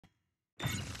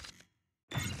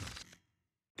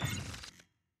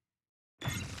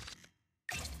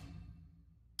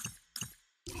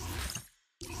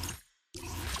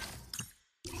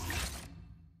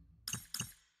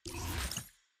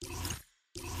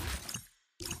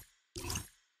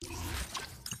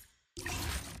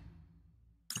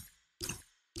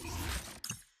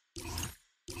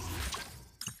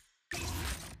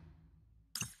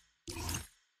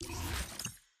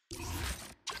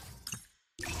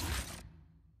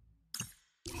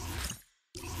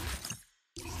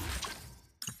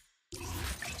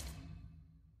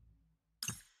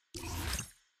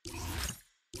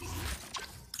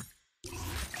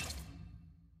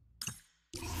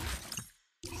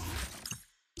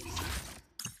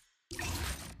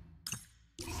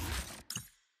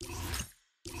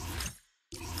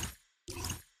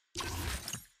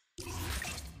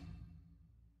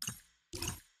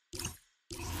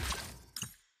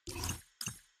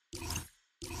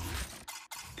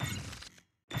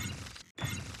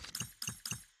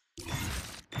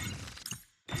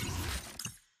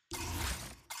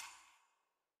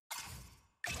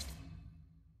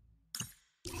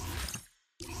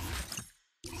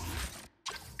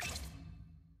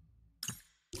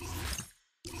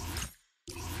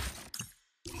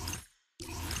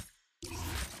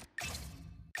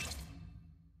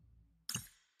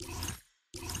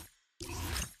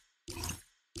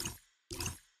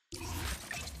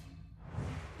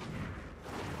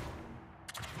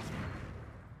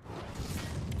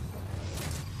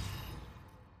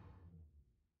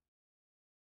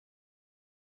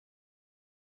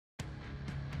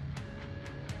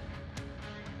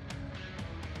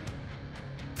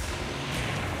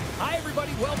Hi, everybody.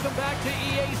 Welcome back to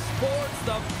EA Sports.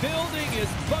 The building is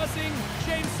buzzing.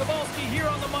 James Cebulski here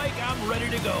on the mic. I'm ready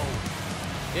to go.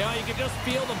 Yeah, you can just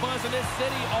feel the buzz in this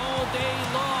city all day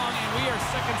long, and we are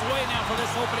seconds away now for this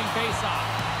opening faceoff.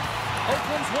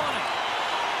 Oakland's won it.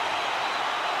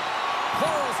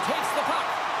 Quarles takes the puck.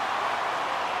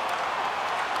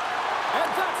 And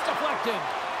that's deflected.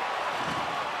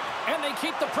 And they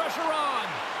keep the pressure on.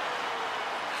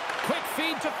 Quick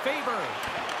feed to Faber.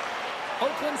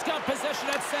 Oakland's got possession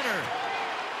at center.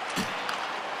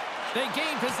 They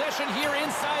gain possession here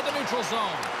inside the neutral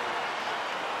zone.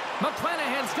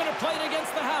 McClanahan's going to play it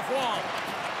against the half wall.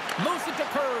 Moves it to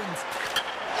Kearns.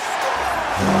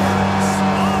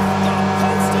 Off the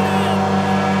post in.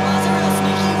 Well, that's a real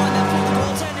sneaky one that threw the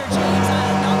goaltender, James.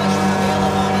 Not much room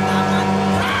available on in that one.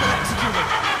 Perfectly executed.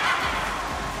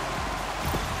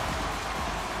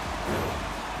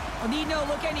 Well, need no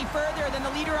look any further than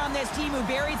the leader on this team who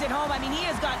buries it home. I mean, he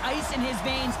has got ice in his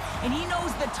veins, and he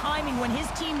knows the timing. When his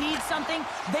team needs something,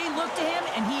 they look to him,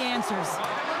 and he answers.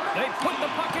 They put the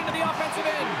puck into the offensive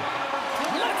end.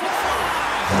 Let's it fly!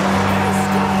 And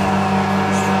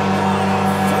scores!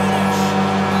 Finish!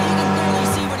 Well, you can clearly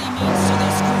see what he means to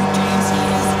this group, James. He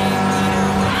is a leader.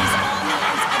 When he's on the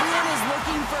ice, everyone is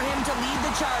looking for him to lead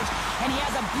the charge, and he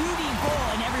has a beauty goal,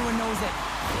 and everyone knows it.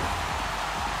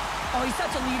 Oh, he's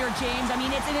such a leader, James. I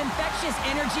mean, it's an infectious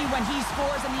energy when he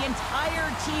scores, and the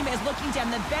entire team is looking to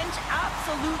him. The bench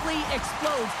absolutely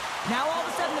explodes. Now, all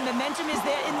of a sudden, the momentum is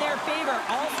there in their favor,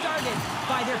 all started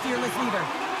by their fearless leader.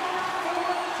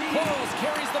 Quarles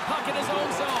carries the puck in his own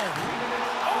zone.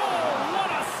 Oh, what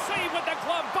a save with the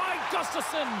glove by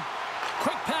Gustafsson.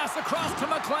 Quick pass across to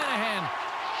McClanahan.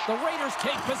 The Raiders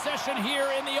take possession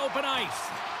here in the open ice.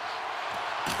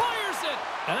 Fires it!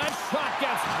 And that shot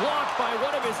gets blocked by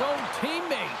one of his own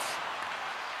teammates.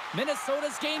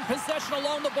 Minnesota's gained possession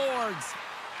along the boards.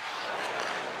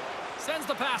 Sends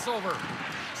the pass over.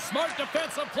 Smart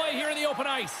defensive play here in the open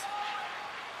ice.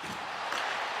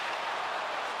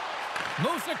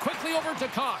 Moves it quickly over to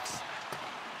Cox.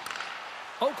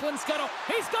 Oakland's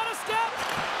he's got a step!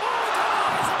 Oh,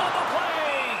 denies him on the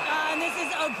play! And this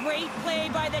is a great play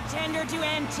by the tender to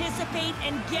anticipate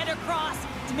and get across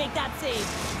to make that save.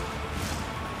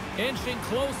 Inching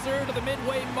closer to the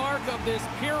midway mark of this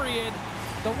period.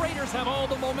 The Raiders have all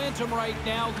the momentum right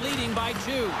now, leading by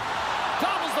 2.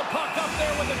 Gobbles the puck up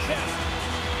there with the chest.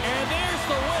 And there's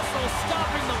the whistle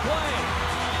stopping the play.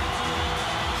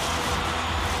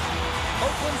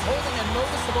 Oakland's holding a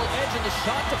noticeable edge in the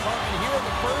shot department here in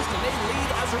the first, and they lead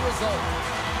as a result.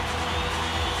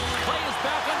 Play is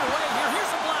back underway here.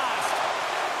 Here's a blast.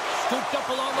 Scooped up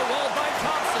along the wall by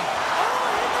Thompson. Oh,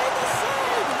 he made the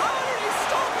save. How did he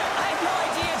stop it? I have no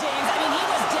idea, James. I mean, he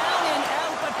was down and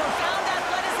out, but profound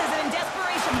athleticism and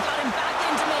desperation got him back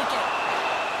in to make it.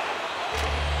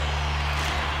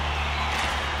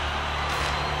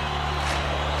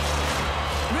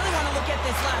 Really want to look at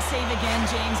this last save again,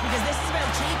 James, because this is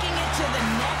about taking it to the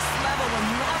next level. When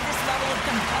you have this level of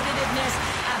competitiveness,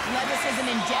 athleticism,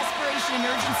 and desperation and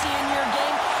urgency in your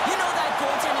game, you know that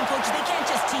goaltending coach, they can't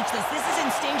just teach this. This is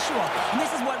instinctual, and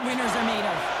this is what winners are made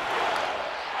of.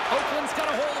 Oakland's got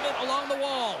a hold of it along the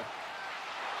wall.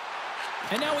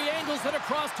 And now he angles it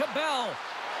across to Bell.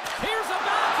 Here's a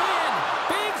backhand.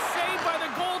 Big save by the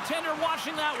goaltender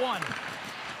watching that one.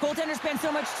 Goaltender spends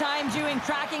so much time doing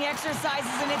tracking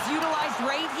exercises, and it's utilized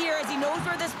right here as he knows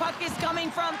where this puck is coming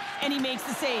from, and he makes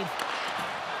the save.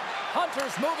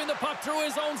 Hunter's moving the puck through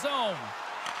his own zone.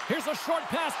 Here's a short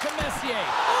pass to Messier.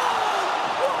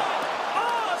 Oh,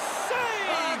 what a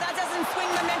save! That doesn't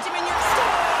swing momentum in your...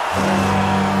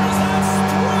 That's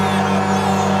 3 in a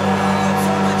row! It's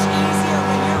so much easier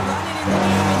when you're running in the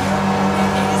game and your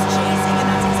opponent is chasing, and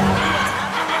that's exactly what's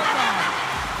happening right now.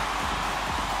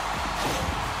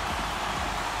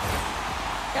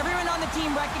 Everyone on the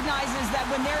team recognizes that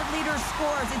when their leader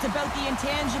scores, it's about the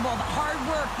intangible, the hard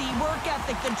work, the work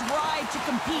ethic, the drive to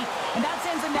compete, and that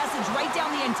sends a message right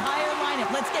down the entire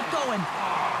lineup. Let's get going.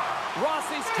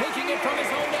 Rossi's taking it from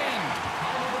his own end.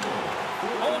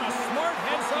 Oh, and a smart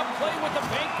heads-up play with the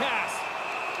bank pass.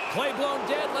 Play blown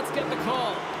dead. Let's get the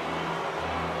call.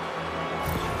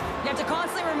 You have to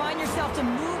constantly remind yourself to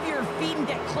move your feet and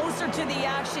get closer to the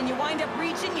action. You wind up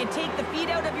reaching, you take the feet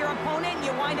out of your opponent, and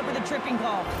you wind up with a tripping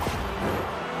call.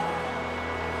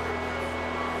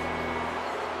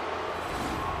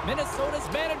 Minnesota's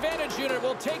man advantage unit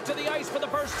will take to the ice for the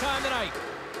first time tonight.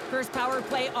 First power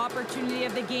play opportunity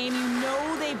of the game. You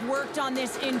know they've worked on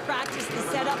this in practice to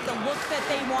set up the look that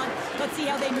they want. Let's see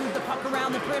how they move the puck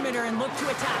around the perimeter and look to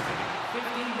attack.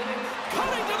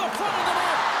 Cutting to the front of the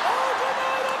net. Oh,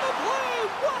 denied on the play.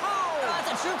 Wow! That's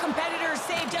a true competitor's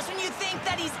save. Just when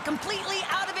he's completely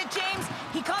out of it, James.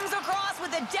 He comes across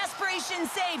with a desperation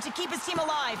save to keep his team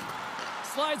alive.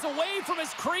 Slides away from his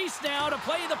crease now to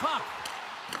play the puck.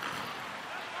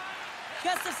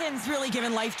 Gustafson's really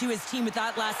given life to his team with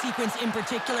that last sequence in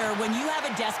particular. When you have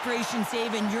a desperation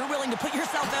save and you're willing to put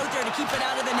yourself out there to keep it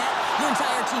out of the net, your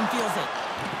entire team feels it.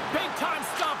 Big time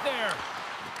stop there.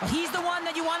 Well, he's the one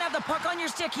that you want to have the puck on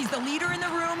your stick. He's the leader in the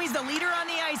room. He's the leader on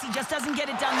the ice. He just doesn't get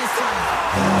it done this time.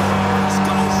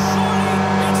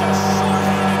 It's a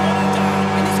short-handed one down.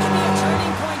 And this could be a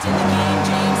turning point in the game,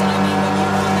 James. I mean, when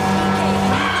you're on the PK and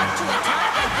you look to attack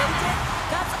like they did,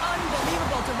 that's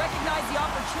unbelievable to recognize the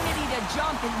opportunity to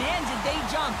jump. And man, did they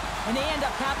jump. And they end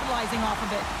up capitalizing off of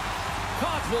it.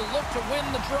 Cox will look to win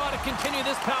the draw to continue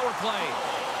this power play.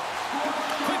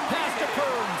 Quick pass to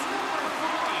Burns.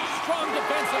 Strong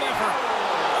defensive effort.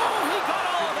 Oh, he got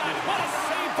all of that. What a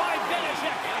save by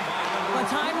Vanacek. A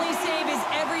timely save is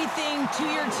everything to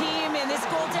your team, and this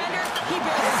goaltender, he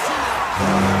bails his team out.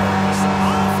 Off the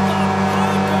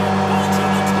pipe and bolts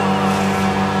on the top.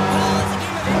 Well, it's a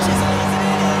game of inches, isn't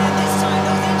it? And this time,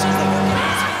 those inches, they work in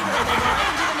his favor. They go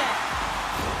right into the net.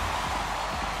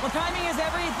 Well, timing is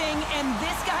everything, and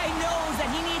this guy knows that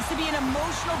he needs to be an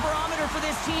emotional barometer for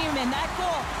this team, and that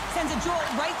goal sends a jolt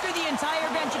right through the entire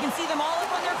bench. You can see them all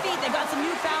up on their feet. They got some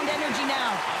newfound energy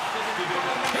now.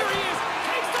 Here he is,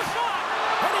 takes the shot,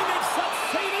 and he makes that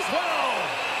save as well.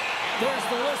 There's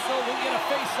the whistle. We'll get a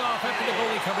face-off after the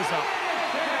goalie covers up.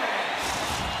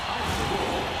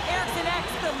 Eriksson Ek,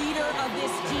 the leader of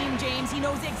this team, James. He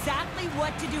knows exactly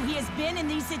what to do. He has been in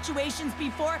these situations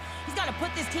before. He's got to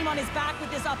put this team on his back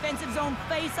with this offensive zone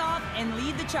face-off and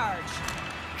lead the charge.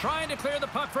 Trying to clear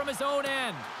the puck from his own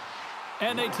end.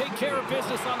 And they take care of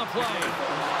business on the play.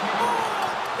 Oh,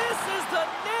 misses the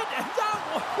net, and that,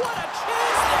 what a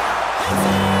chance there. It's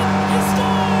in, he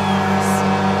scores!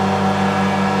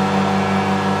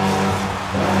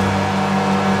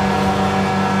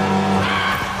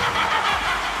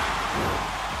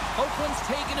 Oakland's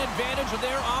taken advantage of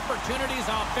their opportunities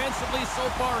offensively so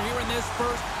far here in this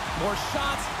first. More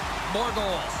shots, more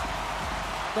goals.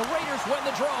 The Raiders win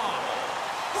the draw.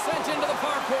 Sent into the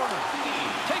far corner.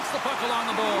 Takes the puck along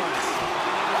the boards.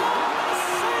 Oh, a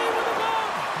save with the glove.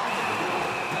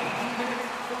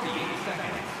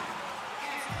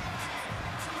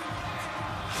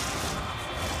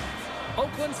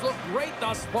 Oakland's looked great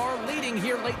thus far, leading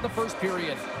here late in the first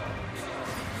period.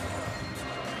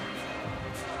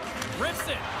 Rips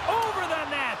it over the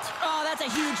net. Oh, that's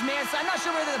a huge miss. I'm not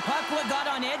sure whether the puck got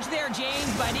on edge there, James,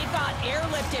 but it got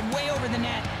airlifted way over the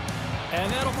net. And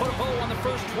that'll put a bow on the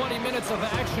first 20 minutes of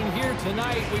action here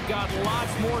tonight. We've got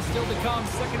lots more still to come.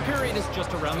 Second period is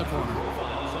just around the corner.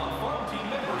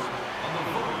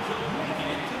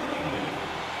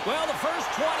 Well, the first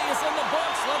 20 is in the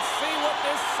books. Let's see what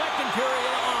this second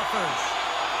period offers.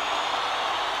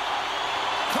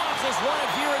 Cox has won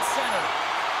it here at center.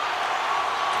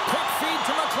 Quick feed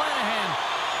to McClanahan.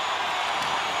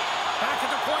 Back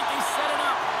at the point, they set it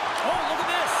up. Oh, look at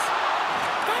this.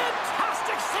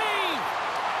 Fantastic save!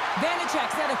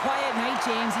 Vanacek's had a quiet night,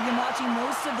 James. He's been watching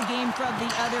most of the game from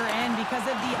the other end because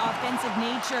of the offensive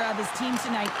nature of his team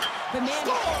tonight. But man,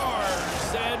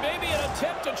 Scores! And maybe an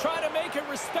attempt to try to make it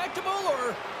respectable,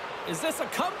 or is this a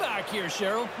comeback here,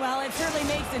 Cheryl? well, it certainly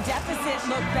makes the deficit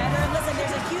look better. And listen,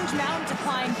 there's a huge mountain to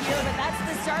climb here, but that's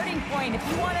the starting point. If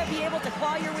you want to be able to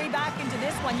claw your way back into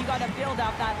this one, you got to build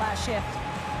out that last shift.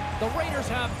 The Raiders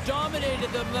have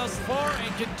dominated them thus far and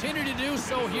continue to do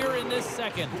so here in this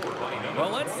second.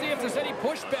 Well, let's see if there's any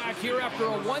pushback here after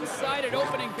a one-sided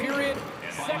opening period.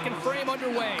 Second frame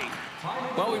underway.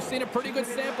 Well, we've seen a pretty good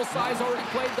sample size already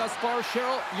played thus far.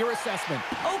 Cheryl, your assessment.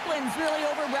 Oakland's really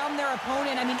overwhelmed their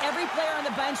opponent. I mean, every player on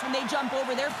the bench, when they jump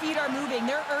over, their feet are moving,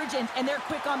 they're urgent, and they're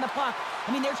quick on the puck.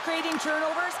 I mean, they're creating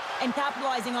turnovers and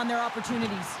capitalizing on their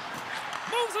opportunities.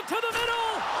 Moves it to the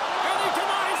middle, and he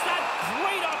denies that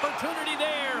great opportunity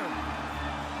there.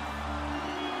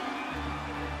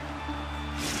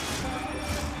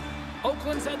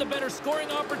 Oakland's had the better scoring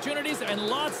opportunities and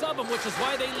lots of them, which is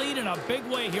why they lead in a big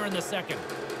way here in the second.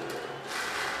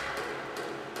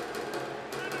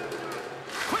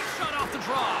 Quick shot off the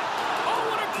draw. Oh,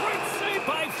 what a great save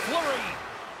by Fleury.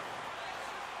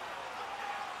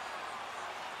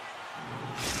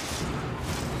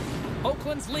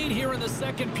 Oakland's lead here in the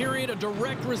second period, a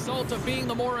direct result of being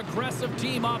the more aggressive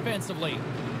team offensively.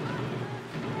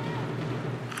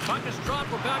 Puck is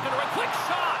dropped, we're back under a quick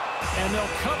shot! And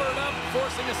they'll cover it up,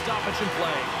 forcing a stoppage in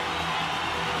play.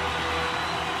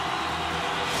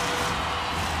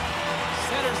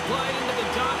 Centers glide into the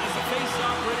dot as a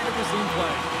face-off ready to resume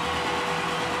play.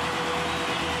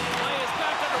 Play is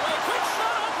back underway, quick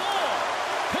shot on goal!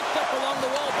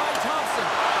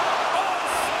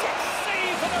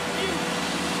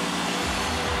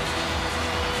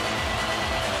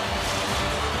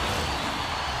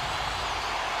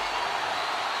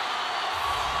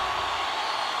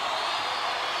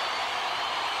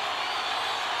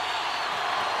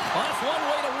 one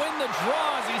way to win the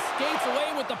draw as he skates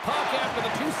away with the puck after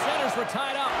the two centers were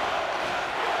tied up.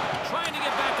 Trying to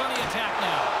get back on the attack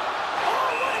now.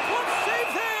 Oh, what a glove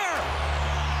save there!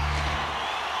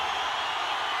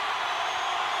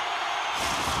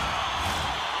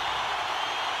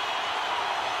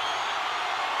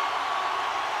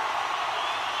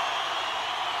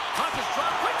 Puck is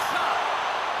dropped. Quick shot!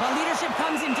 Well, leadership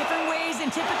comes in different ways,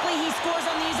 and typically he scores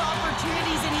on these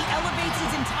opportunities, and he elevates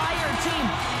his entire team.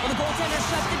 Well, the goaltender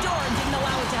shut the door and didn't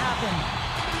allow it to happen.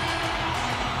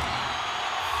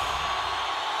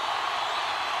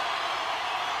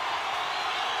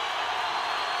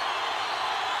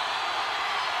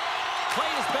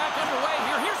 Play is back underway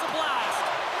here. Here's a blast.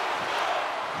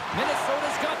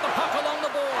 Minnesota's got the puck along the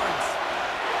boards.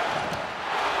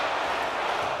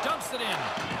 Dumps it in.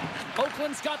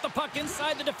 Oakland's got the puck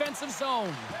inside the defensive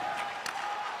zone.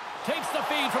 Takes the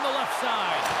feed from the left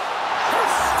side. He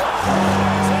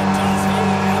scores! And does he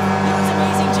ever? You know what's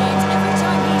amazing, James? Every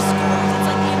time he scores, it's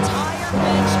like the entire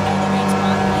bench elevates.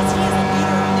 Why? Because he is a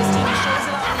leader on this team. He shows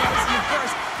it on the ice, and of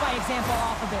course, by example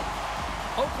off of it.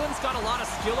 Oakland's got a lot of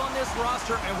skill on this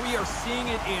roster, and we are seeing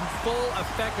it in full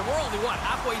effect. And we're only, what,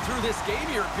 halfway through this game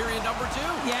here, period number 2?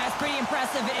 Yeah, it's pretty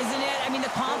impressive, isn't it? I mean,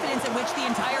 the confidence at which the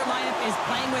entire lineup is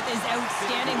playing with is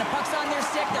outstanding. The puck's on their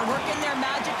stick, they're working their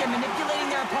magic, they're manipulating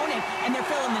their opponent, and they're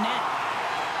filling the net.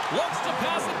 Looks to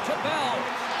pass it to Bell.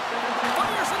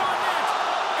 Fires it on net,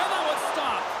 and that was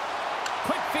stopped.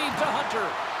 Quick feed to Hunter.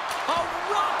 A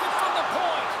rocket from the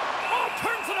point. Oh,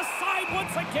 turns it aside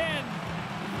once again.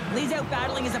 He's out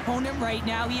battling his opponent right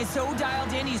now. He is so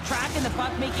dialed in. He's tracking the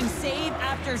puck, making save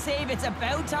after save. It's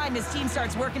about time his team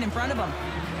starts working in front of him.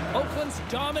 Oakland's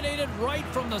dominated right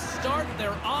from the start.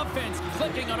 Their offense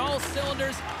clicking on all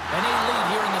cylinders, and they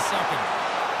lead here in the second.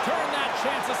 Turn that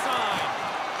chance aside.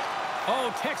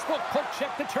 Oh, textbook poke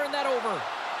check to turn that over.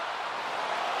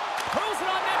 Throws it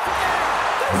on net from there.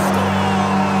 They score!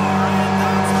 And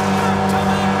that's enough to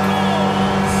make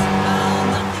goals!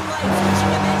 Nothing like switching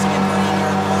momentum and putting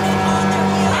your opponent on their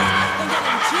heels and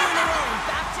getting 2 in a row.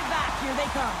 Back to back, here they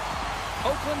come.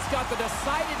 Oakland's got the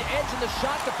decided edge in the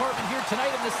shot department here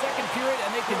tonight in the second period, and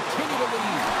they continue to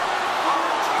lead.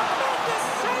 Tremendous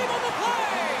save on the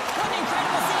play! What an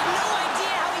incredible save. No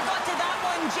idea how he got to that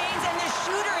one, James, and the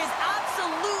shooter is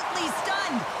absolutely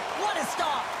stunned. What a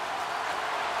stop.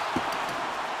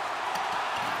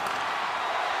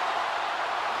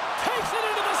 Takes it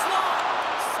into the slot.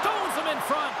 Stones him in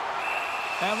front.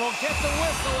 And we'll get the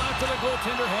whistle after the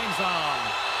goaltender hangs on.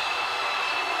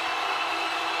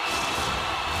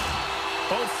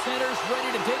 Both centers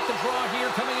ready to take the draw here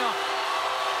coming up.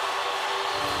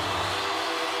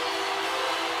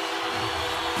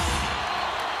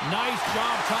 Nice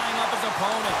job tying up his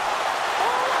opponent.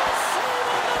 Oh,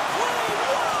 save on the play!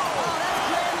 Whoa! Oh, that's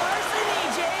grand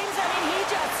larceny, James. I mean, he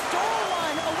just stole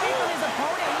one away from his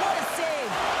opponent. What a save.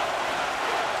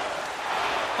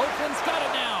 Oakland's got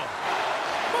it now.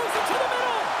 Moves it to the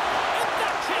middle. And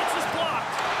that chance is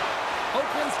blocked.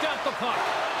 Oakland's got the puck.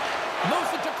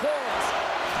 Moves it to Quarles.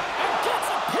 And gets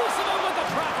a piece of it with the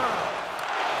trapper.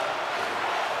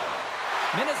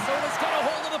 Minnesota's got a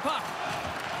hold of the puck.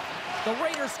 The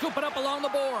Raiders scoop it up along the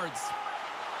boards.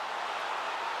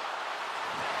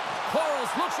 Quarles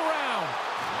looks around.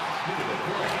 He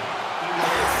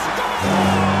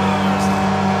scores!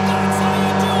 That's how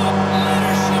you do it!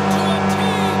 Leadership to a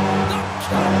team! The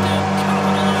captain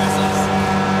capitalizes!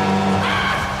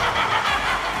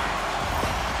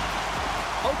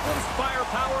 Oakland's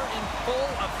firepower in full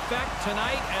effect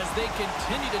tonight as they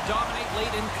continue to dominate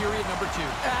late in period number 2.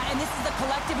 And this is a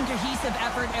collective and cohesive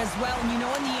effort as well. And you know,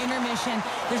 in the intermission,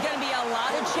 there's going to be a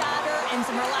lot of chatter and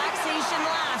some relaxation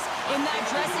laughs in that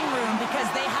dressing room because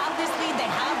they have this lead,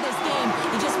 they have this game.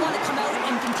 They just want to come out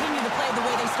and continue to play the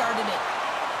way they started it.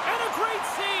 And a great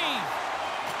save!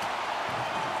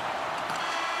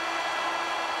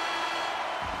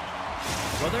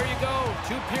 Well, there you go.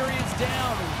 2 periods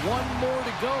down, 1 more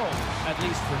to go, at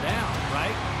least for now,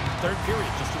 right? Third period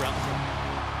just around the corner.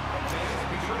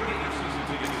 Be sure to get your season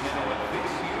tickets now at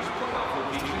this year's playoff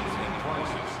locations and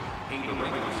prices. Pay the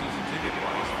regular season ticket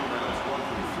price for rounds 1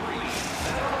 through 3.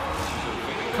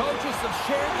 Coaches have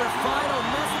shared their final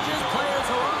messages. Players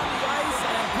are on the ice,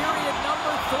 and period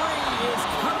number 3 is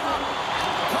coming up.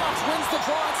 Cox wins the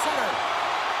draw at center.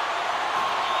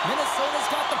 Minnesota's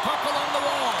got the puck along the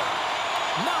wall.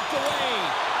 Knocked away.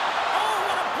 Oh,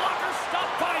 what a blocker stop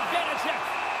by Vanacek.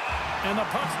 And the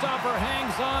puck stopper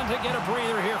hangs on to get a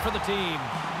breather here for the team.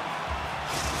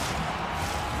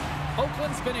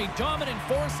 Oakland's been a dominant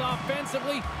force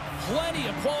offensively. Plenty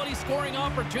of quality scoring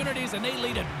opportunities, and they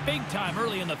lead it big time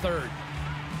early in the third.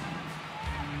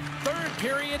 third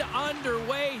period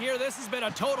underway here. This has been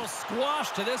a total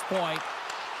squash to this point.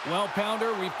 Well,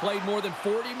 Pounder, we've played more than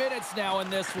 40 minutes now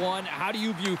in this one. How do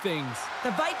you view things?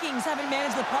 The Vikings haven't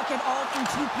managed the puck at all through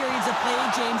 2 periods of play,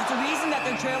 James. It's a reason that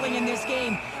they're trailing in this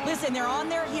game. Listen, they're on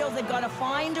their heels. They've got to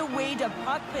find a way to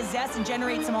puck possess and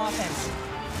generate some offense.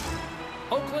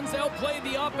 Oakland's outplayed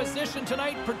the opposition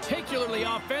tonight, particularly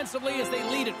offensively, as they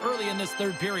lead it early in this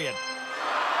third period.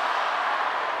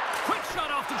 Quick shot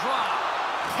off the draw.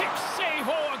 Kick save.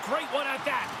 Oh, a great one at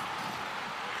that.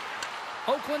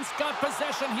 Oakland's got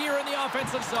possession here in the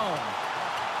offensive zone.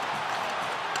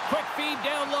 Quick feed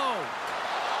down low.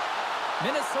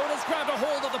 Minnesota's grabbed a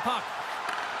hold of the puck.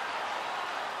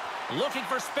 Looking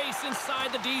for space inside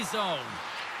the D zone.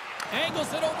 Angles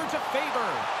it over to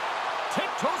Faber.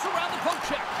 Tiptoes around the poke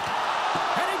check.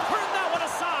 And he turned that one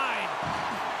aside.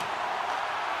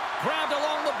 Grabbed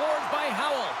along the boards by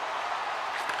Howell.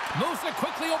 Moves it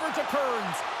quickly over to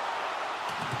Kearns.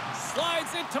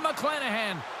 Slides it to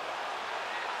McClanahan.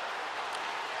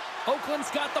 Oakland's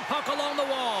got the puck along the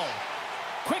wall.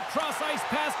 Quick cross-ice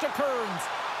pass to Kearns.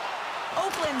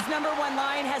 Oakland's #1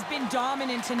 line has been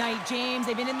dominant tonight, James.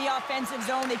 They've been in the offensive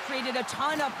zone. They've created a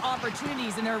ton of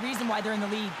opportunities, and they're a reason why they're in the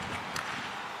lead.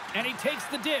 And he takes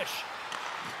the dish.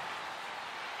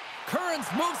 Kearns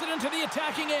moves it into the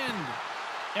attacking end.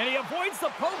 And he avoids the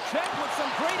poke check with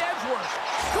some great edge work.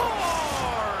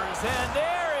 Scores! And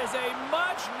there is a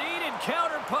much-needed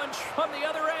counterpunch from the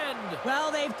other end.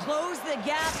 Well, they've closed the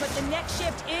gap, but the next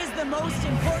shift is the most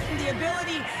important. The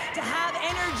ability to have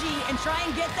energy and try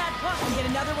and get that puck and get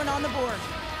another one on the board.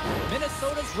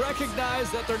 Minnesota's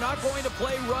recognized that they're not going to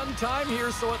play run time here,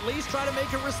 so at least try to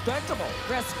make it respectable.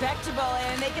 Respectable,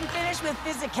 and they can finish with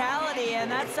physicality,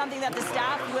 and that's something that the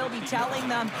staff will be telling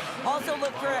them. Also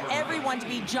look for everyone to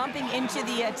be jumping into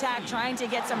the attack, trying to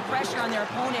get some pressure on their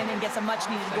opponent and get some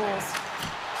much-needed goals.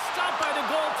 Stopped by the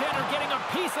goaltender, getting a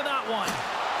piece of that one.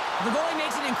 The goalie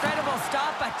makes an incredible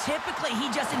stop, but typically he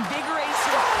just invigorates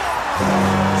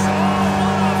his...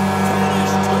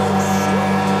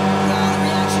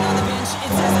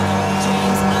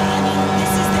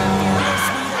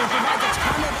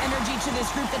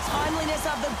 Group, the timeliness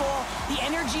of the goal, the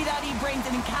energy that he brings,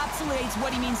 and encapsulates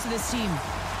what he means to this team.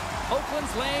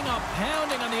 Oakland's laying a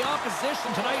pounding on the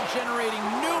opposition tonight, generating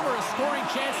numerous scoring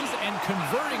chances and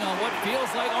converting on what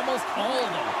feels like almost all of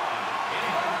them.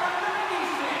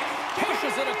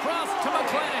 Pushes it across to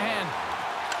McClanahan.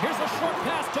 Here's a short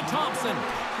pass to Thompson.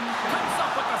 Comes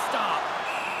up with a stop.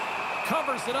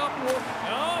 Covers it up.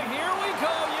 Oh, here we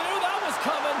go. You knew that was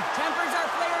coming. Tempers are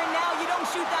flaring now. You don't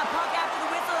shoot that puck after the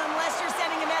whistle unless you're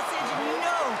sending a message. And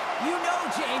you know,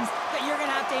 James, that you're going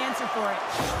to have to answer for it.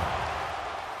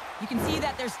 You can see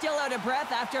that they're still out of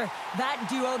breath after that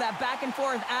duo, that back and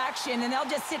forth action. And they'll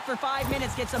just sit for 5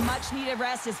 minutes, get some much needed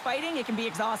rest. As fighting, it can be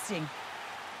exhausting.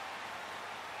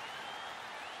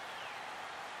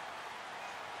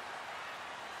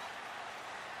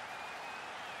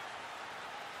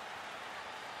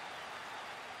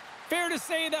 Fair to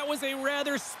say that was a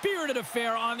rather spirited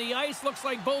affair on the ice. Looks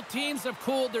like both teams have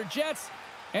cooled their jets.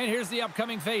 And here's the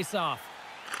upcoming face-off.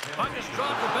 Puck is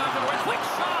dropped for back and right. Quick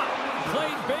shot!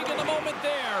 Played big in the moment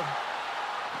there.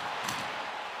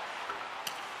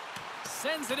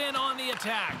 Sends it in on the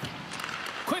attack.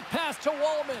 Quick pass to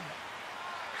Wallman.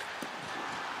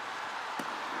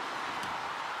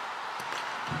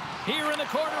 Here in the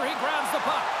corner, he grabs the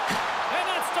puck. And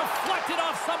that's deflected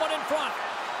off someone in front.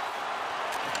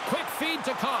 Quick feed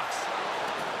to Cox.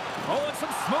 Oh, and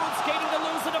some smooth skating to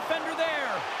lose the defender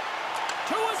there.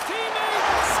 To his teammate.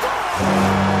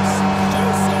 Scores!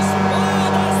 Deuces.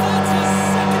 Wow, that's his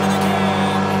second of the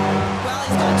game. Well,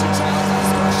 he's got 2 challenges on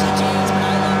the score sheet, James, but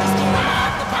I love his game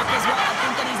off the puck as well. I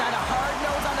think that he's had a hard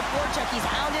nose on the forecheck. He's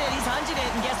hounded it, he's hunted it,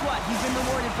 and guess what? He's been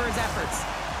rewarded for his efforts.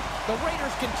 The Raiders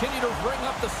continue to bring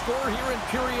up the score here in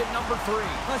period number 3.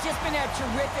 Well, it's just been a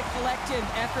terrific collective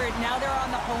effort. Now they're on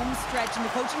the home stretch, and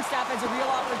the coaching staff has a real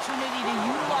opportunity to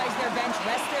utilize their bench,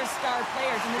 rest their star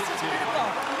players, and this is critical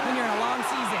when you're in a long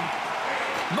season.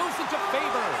 Moves it to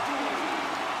Faber.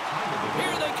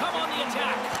 Here they come on the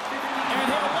attack. And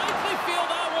he'll likely feel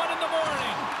that one in the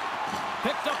morning.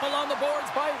 Picked up along the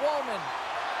boards by Wallman.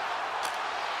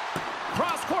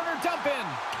 Cross-corner dump in.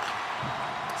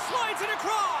 Slides it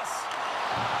across.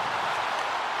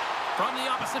 From the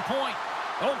opposite point.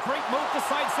 Oh, great move to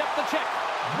sidestep the check.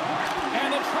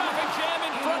 And the traffic jam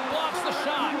in front blocks the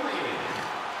shot.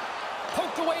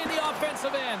 Poked away in the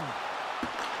offensive end.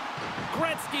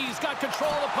 Gretzky's got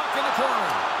control of the puck in the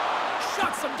corner.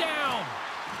 Shuts him down.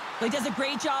 He does a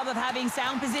great job of having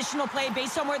sound positional play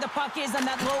based on where the puck is on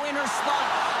that low inner slot.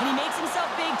 And he makes himself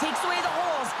big, takes away the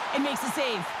holes, and makes a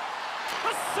save.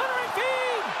 The centering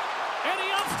feed! And he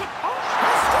ups to... Oh,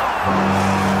 he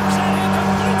scores! And he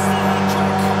completes the hat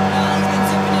trick! Well, he's been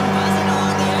zipping and buzzing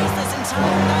on the ice this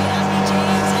entire night, hasn't he,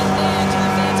 James? And man, do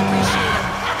the fans appreciate him.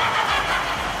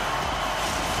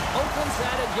 Oakland's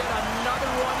added yet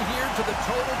another one here to the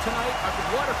total tonight.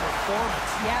 What a performance.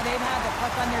 Yeah, they've had the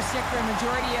puck on their stick for a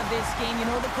majority of this game. You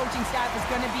know the coaching staff is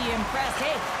going to be impressed.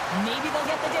 Hey, maybe they'll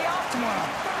get the day off tomorrow.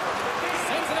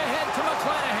 Sends it ahead to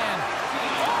McClanahan.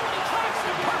 Oh, he tracks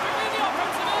it perfectly in the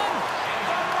offensive end.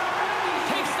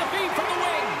 Takes the feed from the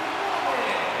wing.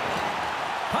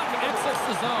 Puck exits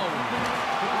the zone.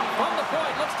 From the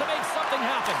point, looks to make something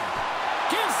happen.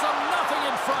 Gives them nothing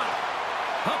in front.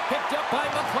 Puck picked up by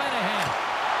McClanahan.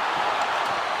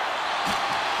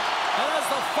 As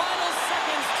the final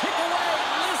seconds tick away,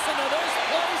 listen to this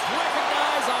place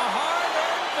recognize a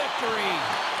hard-earned victory.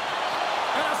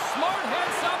 And a smart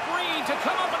heads-up read to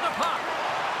come up with the puck.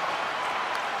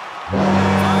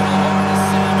 Final horn is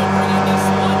sounded, bringing this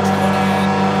one to an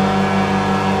end.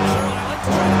 Sure, I like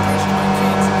to try to push my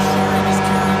kids. Sharing is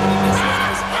caring, but in this one, it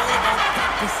was all about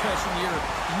puck possession here.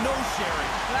 No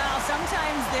sharing. Well,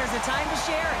 sometimes there's a time to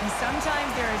share, and sometimes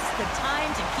there's the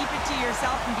time to keep it to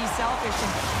yourself and be selfish,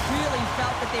 and really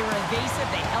felt that they were evasive.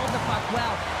 They held the puck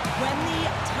well. When the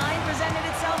time presented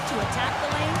itself to attack the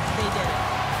lane, they did it.